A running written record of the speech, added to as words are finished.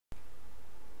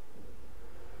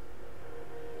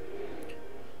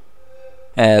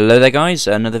Hello there guys,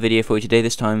 another video for you today,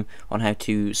 this time on how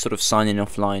to sort of sign in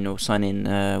offline or sign in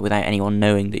without anyone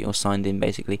knowing that you're signed in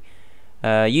basically.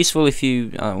 Useful if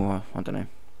you, well, I don't know,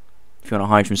 if you want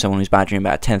to hide from someone who's badgering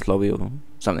about a 10th lobby or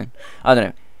something. I don't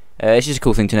know, it's just a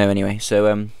cool thing to know anyway.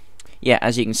 So yeah,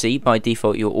 as you can see, by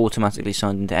default you're automatically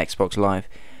signed into Xbox Live.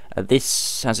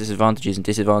 This has its advantages and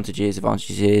disadvantages.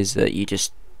 Advantages is that you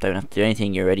just don't have to do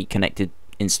anything, you're already connected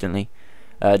instantly.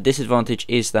 Disadvantage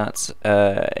is that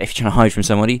if you're trying to hide from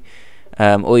somebody,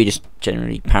 or you're just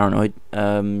generally paranoid,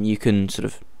 you can sort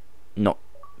of not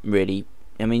really.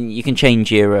 I mean, you can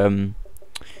change your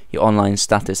online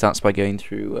status. That's by going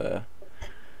through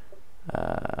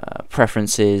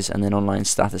preferences and then online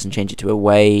status and change it to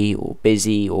away or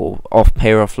busy or off,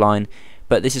 pay or offline.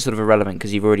 But this is sort of irrelevant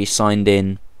because you've already signed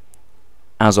in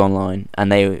as online,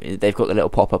 and they've got the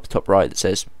little pop up top right that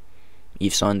says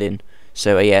you've signed in.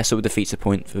 So yeah, sort of defeats the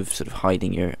point of sort of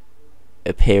hiding your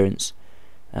appearance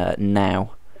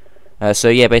now. So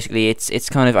yeah, basically it's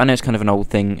kind of, I know it's kind of an old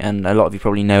thing, and a lot of you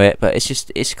probably know it, but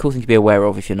it's a cool thing to be aware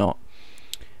of if you're not.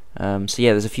 So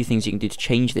yeah, there's a few things you can do to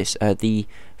change this. The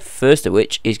first of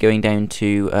which is going down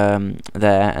to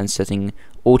there and setting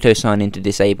auto sign in to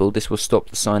disabled. This will stop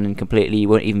the sign in completely. You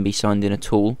won't even be signed in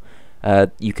at all.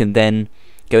 You can then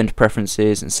go into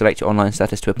preferences and select your online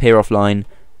status to appear offline,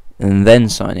 and then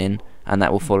sign in. And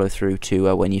that will follow through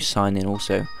to when you sign in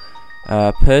also.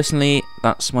 Personally,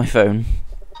 that's my phone.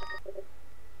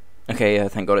 Okay,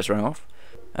 thank God it's rung off.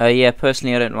 Yeah,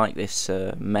 personally I don't like this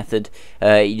method.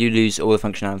 You do lose all the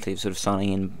functionality of sort of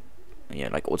signing in, you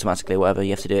know, like automatically or whatever. You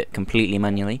have to do it completely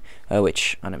manually,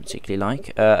 which I don't particularly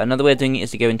like. Another way of doing it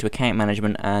is to go into account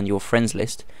management and your friends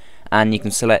list, and you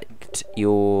can select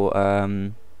your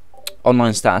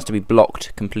online status to be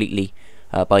blocked completely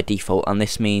by default, and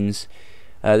this means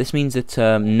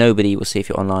that nobody will see if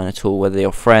you're online at all, whether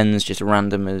you're friends, just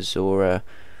randomers, or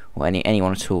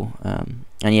anyone at all. And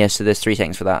yeah, so there's three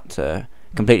settings for that: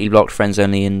 completely blocked, friends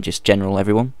only, and just general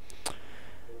everyone.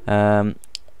 Don't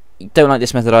like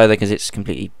this method either because it's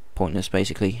completely pointless,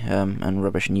 basically, and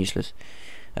rubbish and useless.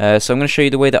 So I'm going to show you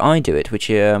the way that I do it,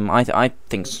 which I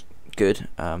think's good.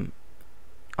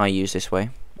 I use this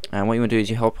way, and what you want to do is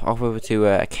you hop over to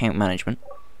account management,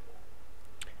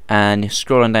 and you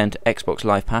scroll on down to Xbox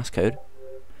Live passcode,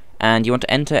 and you want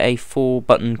to enter a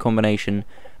 4-button combination,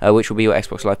 which will be your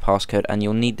Xbox Live passcode, and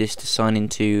you'll need this to sign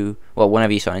into, well,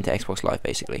 whenever you sign into Xbox Live,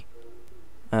 basically.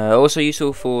 Also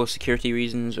useful for security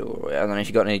reasons, or I don't know if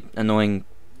you've got any annoying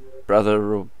brother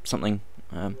or something.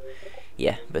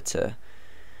 Yeah, but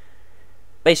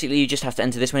basically you just have to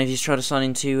enter this whenever you try to sign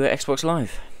into Xbox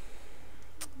Live.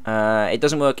 It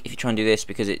doesn't work if you try and do this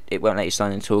because it won't let you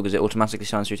sign in at all, because it automatically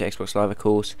signs through to Xbox Live, of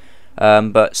course.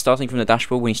 But starting from the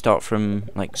dashboard, when you start from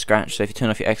like scratch, so if you turn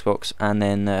off your Xbox and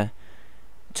then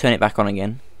turn it back on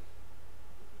again,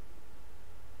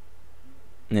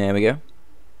 there we go.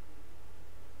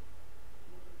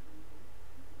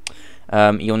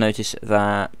 You'll notice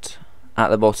that at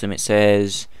the bottom it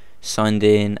says signed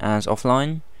in as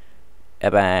offline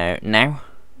about now.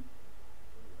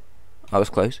 I was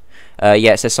close.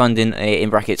 Yeah, it says signed in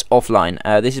brackets offline.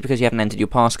 This is because you haven't entered your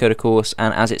passcode, of course,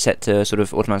 and as it's set to sort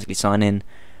of automatically sign in,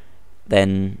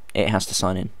 then it has to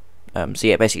sign in. So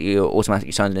yeah, basically you're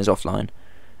automatically signed in as offline,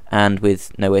 and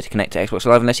with no way to connect to Xbox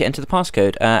Live unless you enter the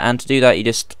passcode. And to do that, you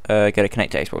just go to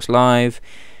connect to Xbox Live,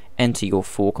 enter your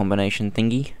 4 combination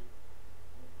thingy,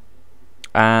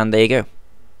 and there you go.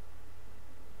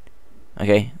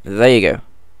 Okay, there you go.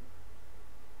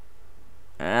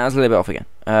 That's a little bit off again,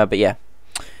 but yeah,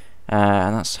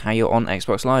 and that's how you're on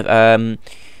Xbox Live.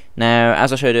 Now,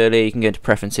 as I showed earlier, you can go into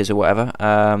preferences or whatever,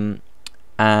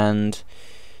 and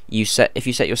if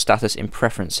you set your status in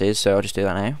preferences, so I'll just do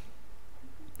that now.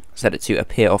 Set it to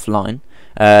appear offline.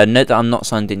 Note that I'm not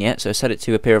signed in yet, so set it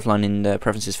to appear offline in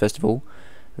preferences first of all.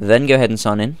 Then go ahead and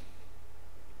sign in.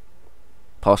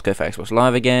 Passcode for Xbox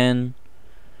Live again.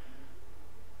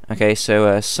 Okay,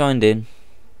 so signed in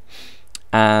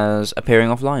as appearing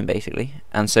offline, basically,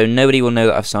 and so nobody will know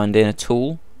that I've signed in at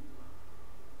all.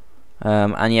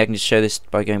 And yeah, I can just show this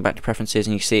by going back to preferences,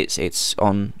 and you see it's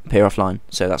on appear offline,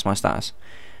 so that's my status.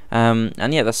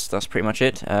 And yeah, that's pretty much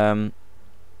it.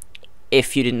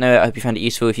 If you didn't know it, I hope you found it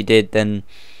useful. If you did, then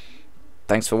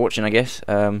thanks for watching, I guess.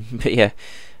 But yeah,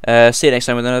 see you next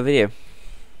time with another video.